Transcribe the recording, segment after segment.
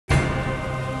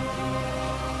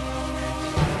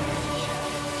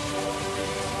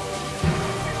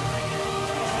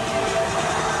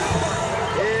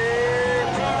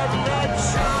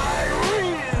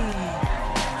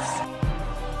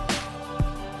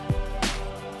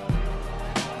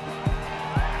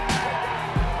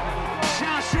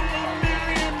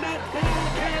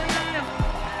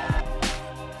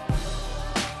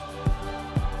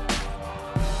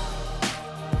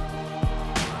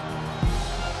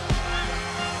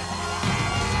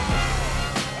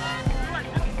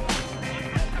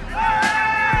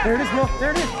There it is, Will.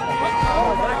 There it is.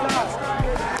 Oh my God.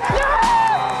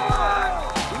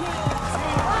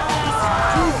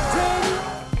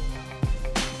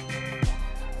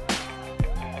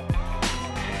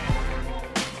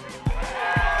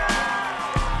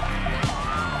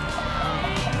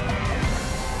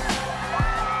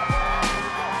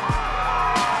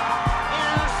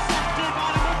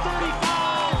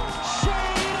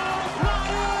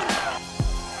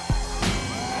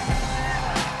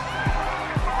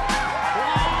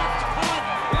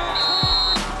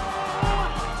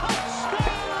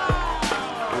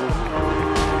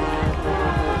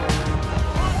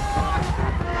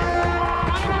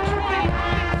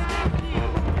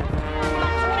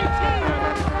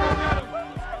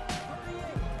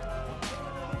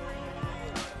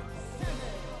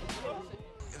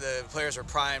 The players are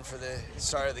primed for the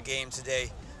start of the game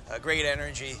today. Great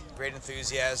energy, great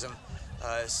enthusiasm.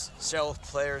 Several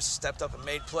players stepped up and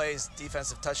made plays,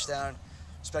 defensive touchdown,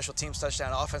 special teams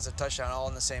touchdown, offensive touchdown, all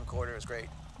in the same quarter. It was great.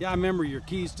 Yeah, I remember your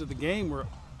keys to the game were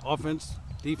offense,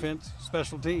 defense,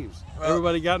 special teams. Well,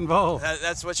 everybody got involved.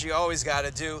 That's what you always got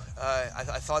to do.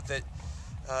 I thought that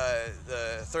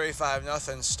the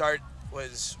 35-0 start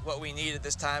was what we needed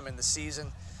this time in the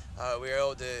season. We were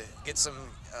able to get some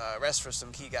rest for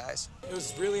some key guys. It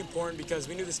was really important because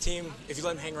we knew this team, if you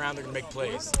let them hang around, they're going to make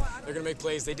plays. They're going to make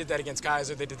plays. They did that against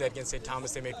Kaiser. They did that against St.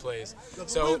 Thomas. They made plays.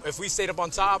 So if we stayed up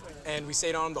on top and we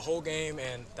stayed on the whole game,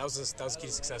 and that was key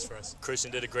to success for us.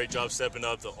 Christian did a great job stepping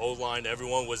up. The O-line,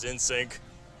 everyone was in sync,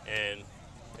 and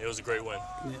it was a great win.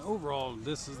 Yeah, overall,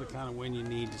 this is the kind of win you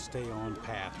need to stay on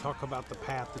path. Talk about the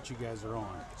path that you guys are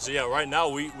on. So yeah, right now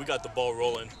we got the ball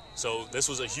rolling. So this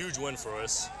was a huge win for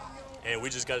us. And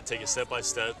we just got to take it step by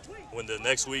step. Win the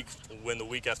next week, win the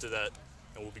week after that,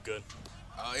 and we'll be good.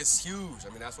 It's huge. I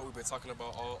mean, that's what we've been talking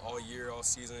about all year, all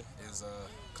season, is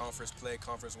conference play,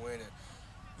 conference win. And,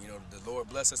 you know, the Lord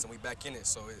bless us, and we back in it.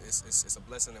 So it's a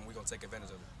blessing, and we're going to take advantage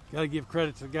of it. Got to give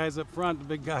credit to the guys up front. The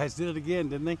big guys did it again,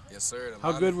 didn't they? Yes, sir.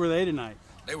 How good were they tonight?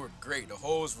 They were great. The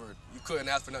holes were, you couldn't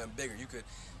ask for nothing bigger. You could,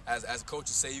 as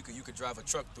coaches say, you could drive a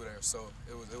truck through there. So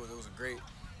it was a great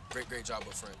job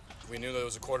up front. We knew that it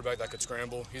was a quarterback that could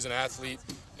scramble. He's an athlete,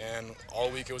 and all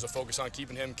week it was a focus on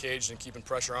keeping him caged and keeping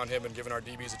pressure on him and giving our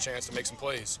DBs a chance to make some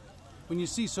plays. When you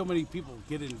see so many people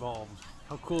get involved,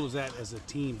 how cool is that as a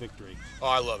team victory? Oh,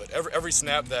 I love it. Every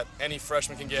snap that any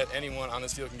freshman can get, anyone on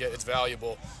this field can get, it's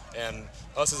valuable. And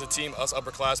us as a team, us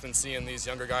upperclassmen, seeing these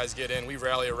younger guys get in, we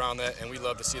rally around that, and we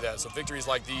love to see that. So victories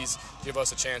like these give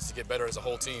us a chance to get better as a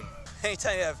whole team.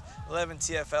 Anytime you have 11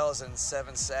 TFLs and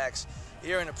 7 sacks,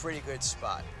 you're in a pretty good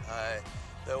spot.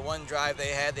 The one drive they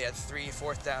had 3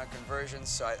 fourth-down conversions,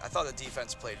 so I thought the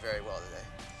defense played very well today.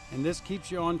 And this keeps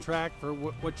you on track for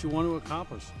what you want to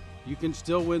accomplish. You can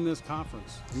still win this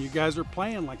conference, and you guys are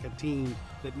playing like a team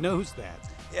that knows that.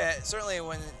 Yeah, certainly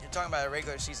when you're talking about a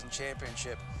regular season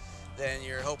championship, then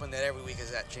you're hoping that every week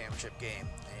is that championship game.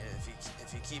 And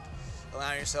if you keep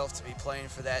allowing yourself to be playing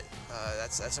for that,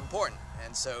 that's important.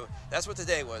 And so that's what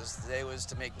today was. Today was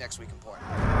to make next week important.